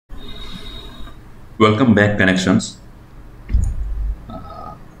Welcome back, connections.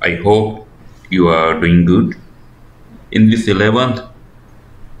 I hope you are doing good. In this 11th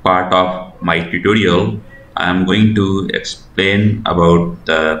part of my tutorial, I am going to explain about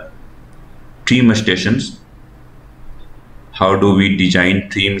the trim stations. How do we design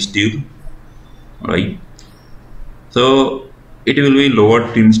trim steel, right? So it will be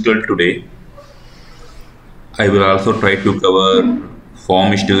lower trim steel today. I will also try to cover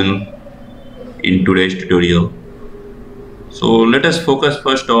form steel in today's tutorial. So let us focus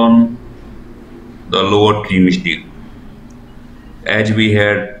first on the lower trim steel. As we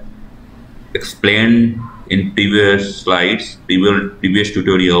had explained in previous slides, previous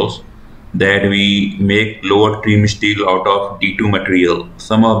tutorials, that we make lower trim steel out of D2 material.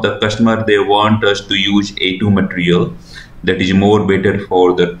 Some of the customer, they want us to use A2 material that is more better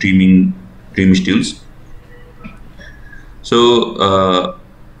for the trim steels. So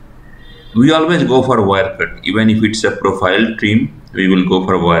we always go for wire cut. Even if it's a profile trim, we will go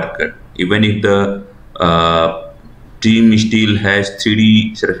for wire cut. Even if the trim steel has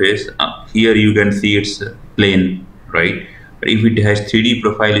 3D surface, here you can see it's plain, right? But if it has 3D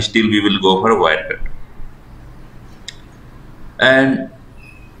profile steel, we will go for wire cut. And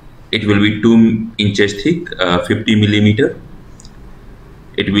it will be 2 inches thick, 50 millimeter.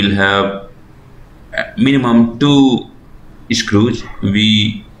 It will have minimum 2 screws.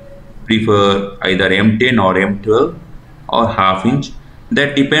 We prefer either M10 or M12 or half inch.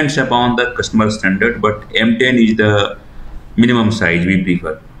 That depends upon the customer standard, but M10 is the minimum size we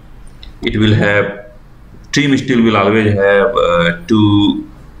prefer. It will have, trim steel will always have 2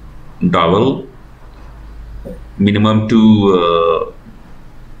 dowel, minimum 2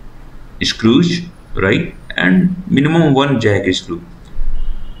 screws, right? And minimum 1 jack screw.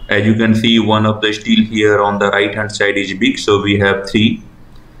 As you can see, one of the steel here on the right hand side is big, so we have 3.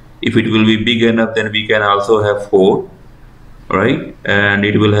 If it will be big enough, then we can also have 4, right? And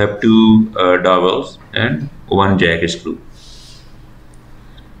it will have 2 dowels and 1 jack screw.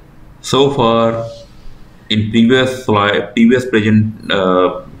 So far, in previous present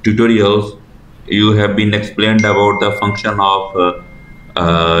tutorials, you have been explained about the function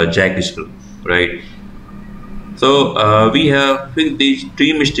of jack screw, right? So we have fixed these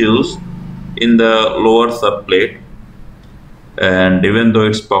trim steels in the lower subplate, and even though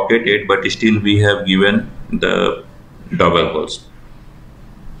it's pocketed, but still we have given the dowel holes.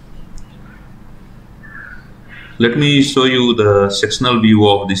 Let me show you the sectional view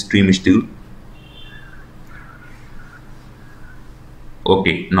of this trim steel.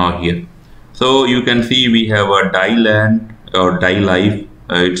 Okay, now here. So you can see we have a die land or die life.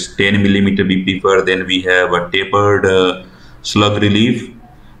 It's 10 millimeter we prefer. Then we have a tapered slug relief,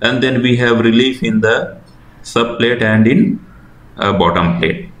 and then we have relief in the subplate and in bottom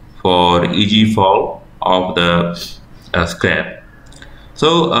plate for easy fall of the scrap.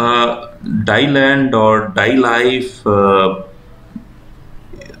 So die land or die life,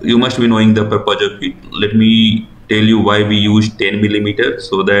 you must be knowing the purpose of it. Let me tell you why we use 10 millimeter,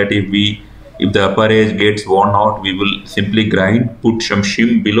 so that if the upper edge gets worn out, we will simply grind, put some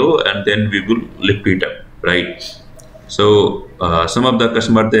shim below, and then we will lift it up, right? So some of the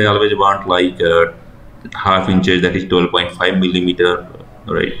customer, they always want like half inches, that is 12.5 millimeter,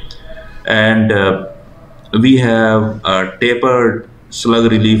 right? And we have a tapered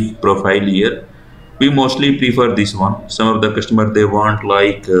slug relief profile here. We mostly prefer this one. Some of the customer, they want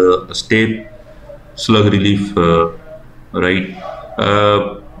like a step slug relief, right?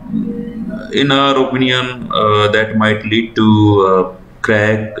 In our opinion, that might lead to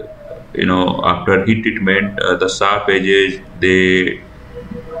crack, after heat treatment. The sharp edges, they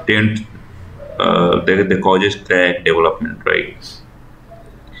tend they causes crack development, right?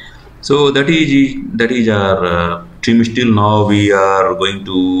 So that is our trim steel. Now we are going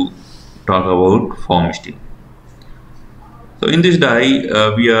to talk about form steel. So in this die,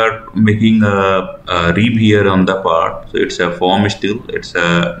 we are making a rib here on the part. So it's a form steel. It's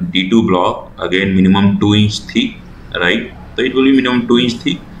a D2 block. Again, minimum 2 inch thick, right? So it will be minimum 2 inch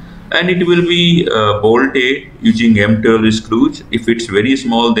thick, and it will be bolted using M12 screws. If it's very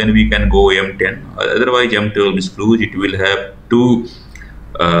small, then we can go M10. Otherwise, M12 screws. It will have 2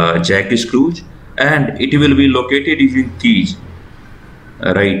 jack screws, and it will be located using keys.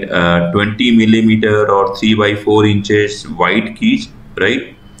 Right, 20 millimeter or 3 by 4 inches wide keys,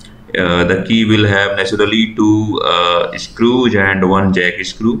 right? The key will have naturally 2 screws and 1 jack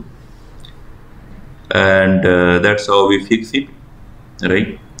screw, and that's how we fix it,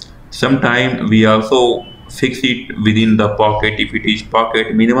 right? Sometimes we also fix it within the pocket. If it is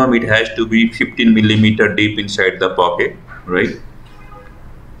pocket, minimum it has to be 15 millimeter deep inside the pocket, right?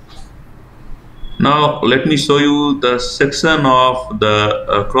 Now let me show you the section of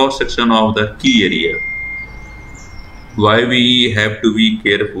the cross section of the key area. Why we have to be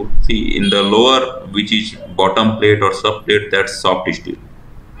careful? See, in the lower, which is bottom plate or sub plate, that's soft steel,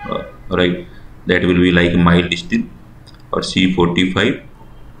 right? That will be like mild steel or C45,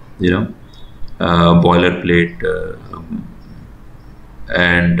 you know, boiler plate,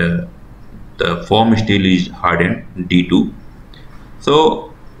 and the form steel is hardened D2. So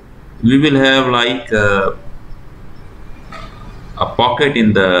we will have like a pocket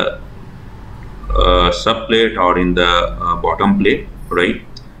in the sub plate or in the bottom plate, right?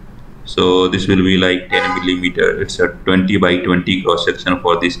 So this will be like 10 millimeter. It's a 20 by 20 cross section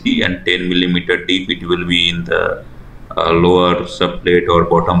for this key, and 10 millimeter deep it will be in the lower sub plate or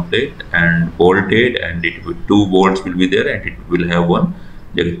bottom plate, and bolted, and it will, two bolts will be there, and it will have one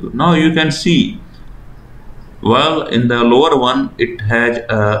jacket screw. Now you can see, well, in the lower one it has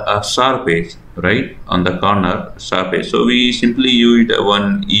a sharp edge, right, on the corner, sharp edge. So we simply used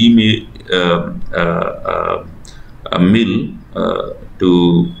one a mill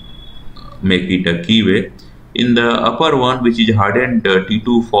to make it a keyway. In the upper one, which is hardened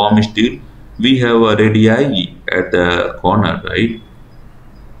T2 form steel, we have a radii at the corner, right?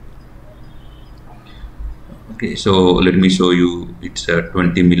 Okay, so let me show you. It's a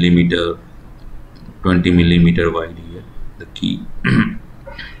 20 millimeter wide here, the key.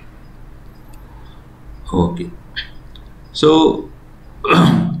 Okay, so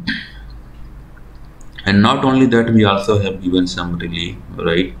and not only that, we also have given some relief,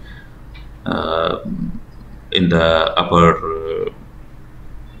 right, in the upper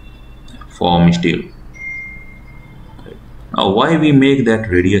form steel. Right. Now why we make that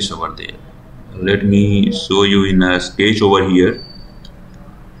radius over there? Let me show you in a sketch over here.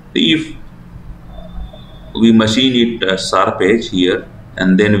 If we machine it a sharp edge here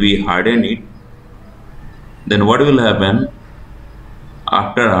and then we harden it, then what will happen?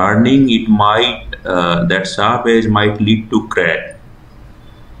 After hardening, it might that sharp edge might lead to crack,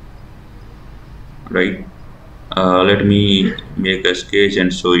 right? Let me make a sketch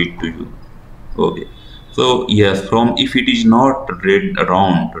and show it to you. Okay, so yes, from if it is not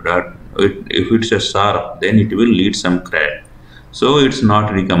round, that if it's a sharp, then it will lead some crack, so it's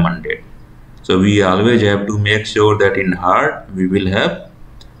not recommended. So we always have to make sure that in hard we will have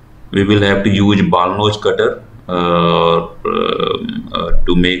to use ball nose cutter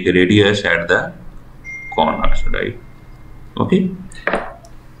to make radius at the corners, right? Okay,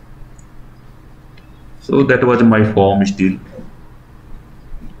 so that was my form steel.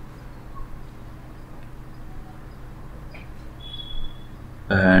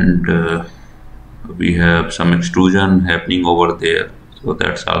 And we have some extrusion happening over there, so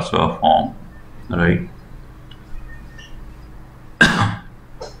that's also a form, right?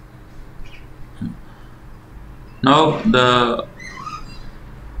 Now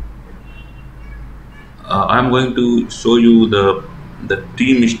I'm going to show you the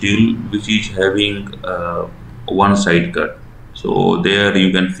trim steel, which is having one side cut. So there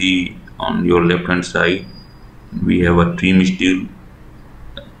you can see on your left hand side we have a trim steel,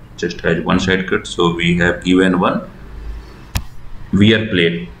 just has one side cut. So we have given one wear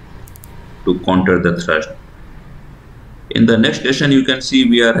plate to counter the thrust. In the next station you can see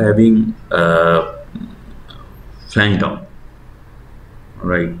we are having flange down,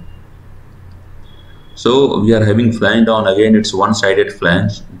 right? So we are having flange down, again it's one-sided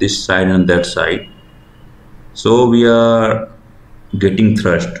flange, this side and that side. So we are getting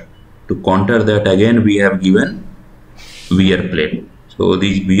thrust. To counter that, again we have given wear plate. So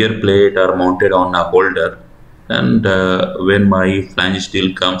these wear plate are mounted on a holder, and when my flange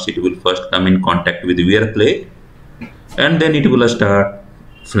steel comes, it will first come in contact with wear plate, and then it will start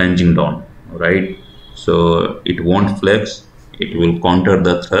flanging down, right? So it won't flex, it will counter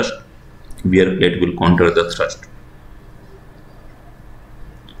the thrust. Wear plate will counter the thrust.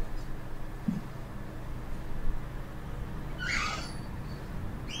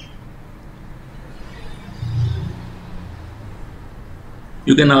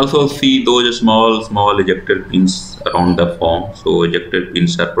 You can also see those small ejector pins around the form. So ejector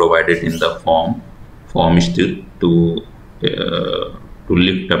pins are provided in the form steel to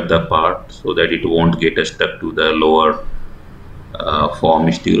lift up the part so that it won't get stuck to the lower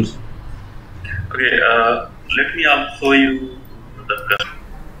form steels. Okay, let me also show you the.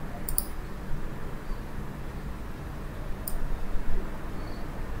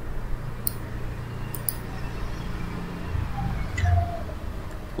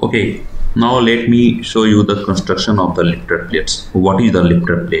 Okay, now let me show you the construction of the lifter plates. What is the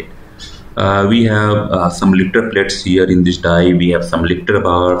lifter plate? We have some lifter plates here in this die. We have some lifter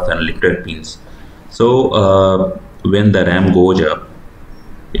bars and lifter pins. So when the ram goes up,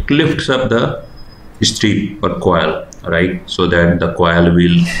 it lifts up the strip or coil, right? So that the coil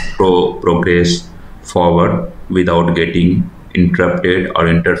will progress forward without getting interrupted or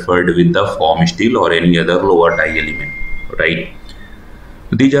interfered with the form steel or any other lower die element, right?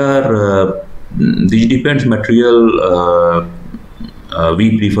 These are these depends material.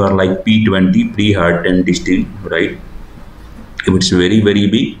 We prefer like P20 pre-hardened steel, right? If it's very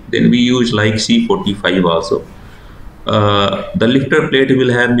big, then we use like C45 also. The lifter plate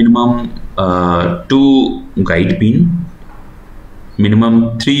will have minimum 2 guide pin,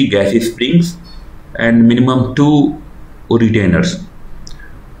 minimum 3 gas springs, and minimum 2 retainers.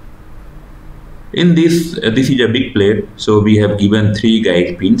 In this is a big plate, so we have given 3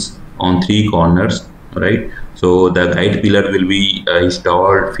 guide pins on 3 corners, right? So the guide pillar will be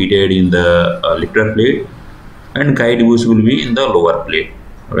installed, fitted in the lifter plate, and guide bush will be in the lower plate,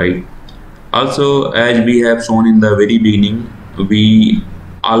 right? Also, as we have shown in the very beginning, we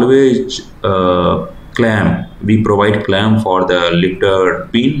always we provide clamp for the lifter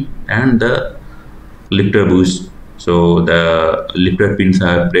pin and the lifter bush. So the lifter pins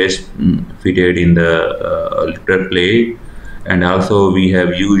are pressed, fitted in the lifter plate, and also we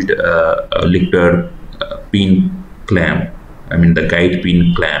have used a lifter pin clamp, I mean the guide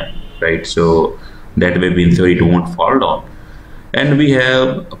pin clamp, right? So that way we ensure it won't fall down. And we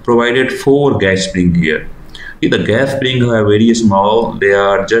have provided 4 gas spring here. See, the gas spring are very small. They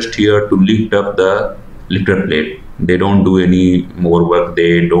are just here to lift up the lifter plate. They don't do any more work.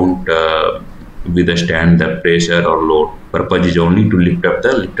 They don't withstand the pressure or load. Purpose is only to lift up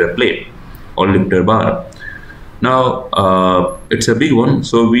the lifter plate or lifter bar. Now it's a big one,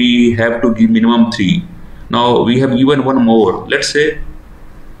 so we have to give minimum 3. Now we have given one more. Let's say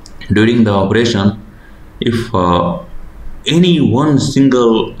during the operation, if any one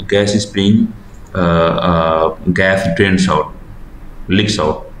single gas spring gas drains out, leaks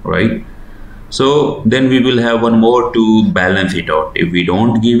out, right? So then we will have one more to balance it out. If we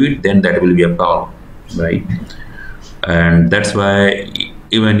don't give it, then that will be a problem, right? And that's why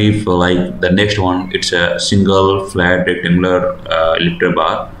even if like the next one, it's a single flat rectangular lifter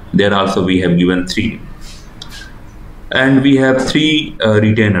bar, there also we have given 3. And we have 3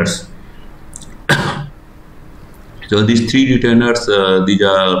 retainers. So these 3 retainers, these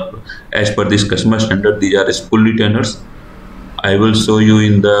are as per this customer standard, these are spool retainers. I will show you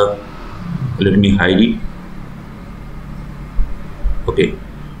in the, let me hide it. Okay,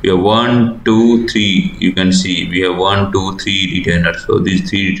 we have 1, 2, 3. You can see we have 1, 2, 3 retainers. So these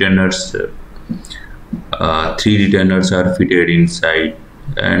 3 retainers, 3 retainers are fitted inside.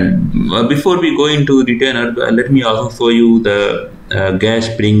 And before we go into retainer, let me also show you the gas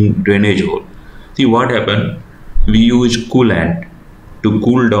spring drainage hole. See what happened. We use coolant to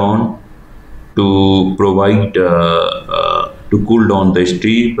cool down, to provide to cool down the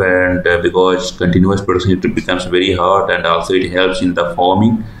strip, and because continuous production it becomes very hot, and also it helps in the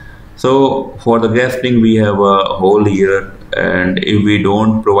forming. So for the gas spring we have a hole here, and if we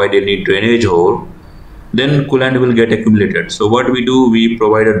don't provide any drainage hole, then coolant will get accumulated. So what we do, we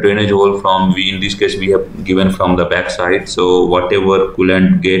provide a drainage hole from, in this case we have given from the back side. So whatever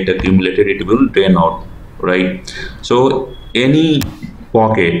coolant get accumulated, it will drain out, right? So any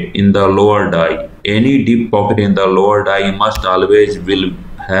pocket in the lower die, any deep pocket in the lower die must always will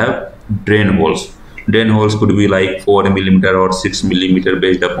have drain holes. Drain holes could be like 4 millimeter or 6 millimeter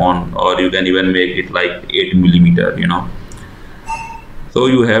based upon, or you can even make it like 8 millimeter, you know. So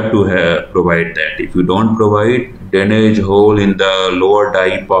you have to provide that. If you don't provide drainage hole in the lower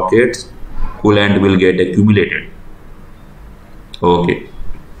die pockets, coolant will get accumulated. Okay.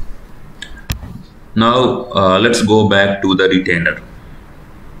 Now let's go back to the retainer.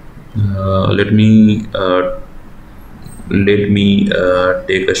 Let me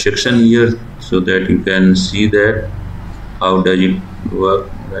take a section here so that you can see that how does it work,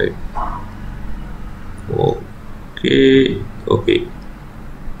 right? Okay.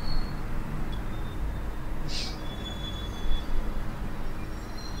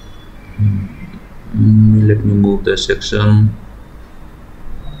 Let me move the section.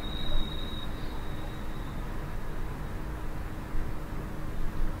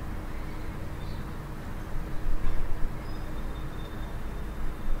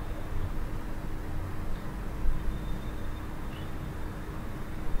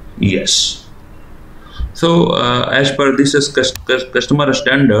 Yes. So as per this is customer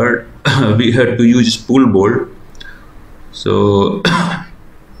standard, we had to use spool bolt. So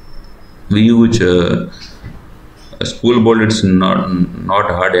we use a spool bolt. It's not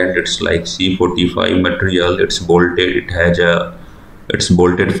hard end. It's like C45 material. It's bolted. It has a it's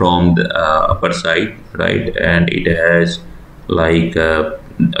bolted from the upper side, right? And it has like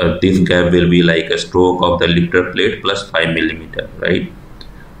this gap will be like a stroke of the lifter plate plus 5 millimeter, right?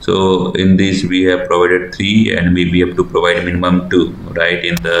 So in this we have provided 3, and we have to provide minimum 2, right?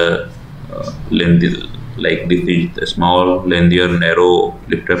 In the length, like this is the small, lengthier, narrow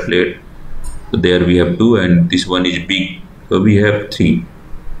lifter plate. So there we have 2, and this one is big, so we have 3,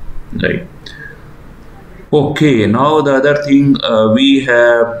 right? Okay, now the other thing, we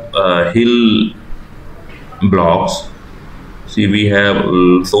have hill blocks. See, we have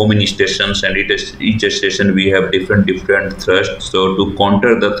so many stations, and each station we have different thrusts. So to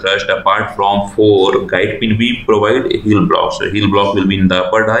counter the thrust, apart from 4 guide pin, we provide hill blocks. So hill block will be in the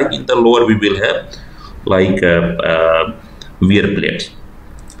upper die. In the lower, we will have like wear plates.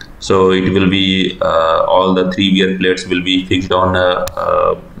 So it will be all the 3 wear plates will be fixed on a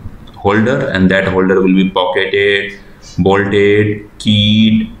holder, and that holder will be pocketed, bolted,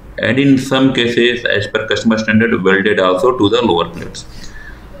 keyed, and in some cases, as per customer standard, welded also to the lower plates.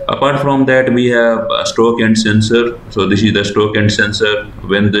 Apart from that, we have a stroke end sensor. So this is the stroke end sensor.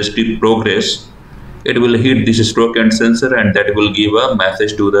 When the strip progress, it will hit this stroke end sensor, and that will give a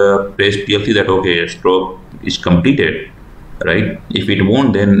message to the press PLC that okay, stroke is completed, right? If it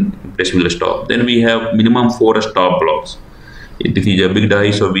won't, then press will stop. Then we have minimum 4 stop blocks. This is a big die,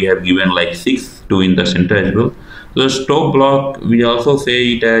 so we have given like 6, 2 in the center as well. The stop block, we also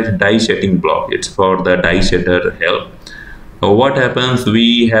say it as die setting block. It's for the die setter help. What happens,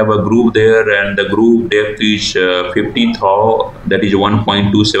 we have a groove there, and the groove depth is 50 thou, that is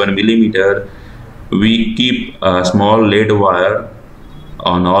 1.27 millimeter. We keep a small lead wire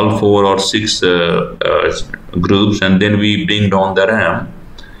on all 4 or 6 grooves, and then we bring down the ram.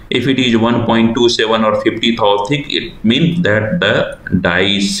 If it is 1.27 or 50 thou thick, it means that the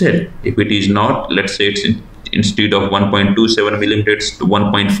die is set. If it is not, let's say it's instead of 1.27 millimeter, it's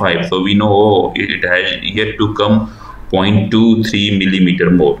 1.5. So we know, oh, it has yet to come 0.23 millimeter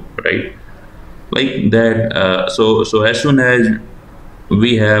more, right? Like that. So as soon as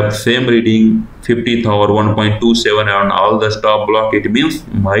we have same reading 50 thou or 1.27 on all the stop block, it means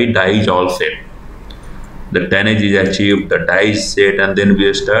my die is all set. The tonnage is achieved, the die is set, and then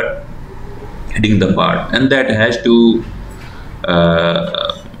we start hitting the part. And that has to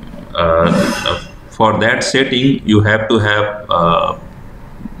for that setting, you have to have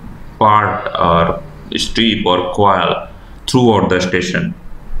part or strip or coil throughout the station,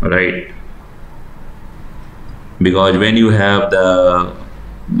 right? Because when you have the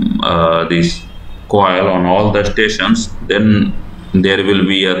this coil on all the stations, then there will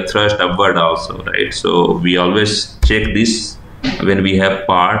be a thrust upward also, right? So we always check this when we have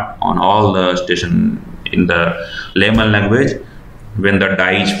part on all the station in the layman language when the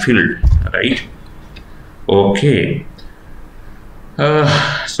die is filled, right? Okay,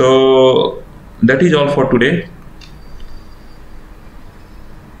 so that is all for today,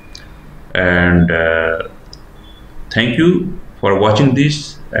 and thank you for watching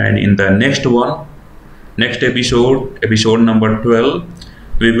this. And in the next episode number 12,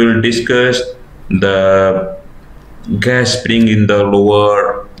 we will discuss the gas spring in the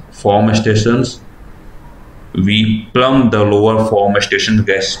lower form stations. We plumb the lower form station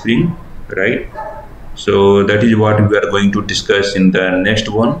gas spring, right? So that is what we are going to discuss in the next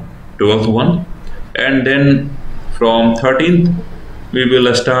 12th one, and then from 13th we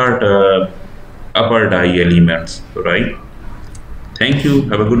will start upper die elements, right? Thank you.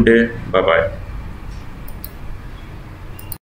 Have a good day. Bye bye.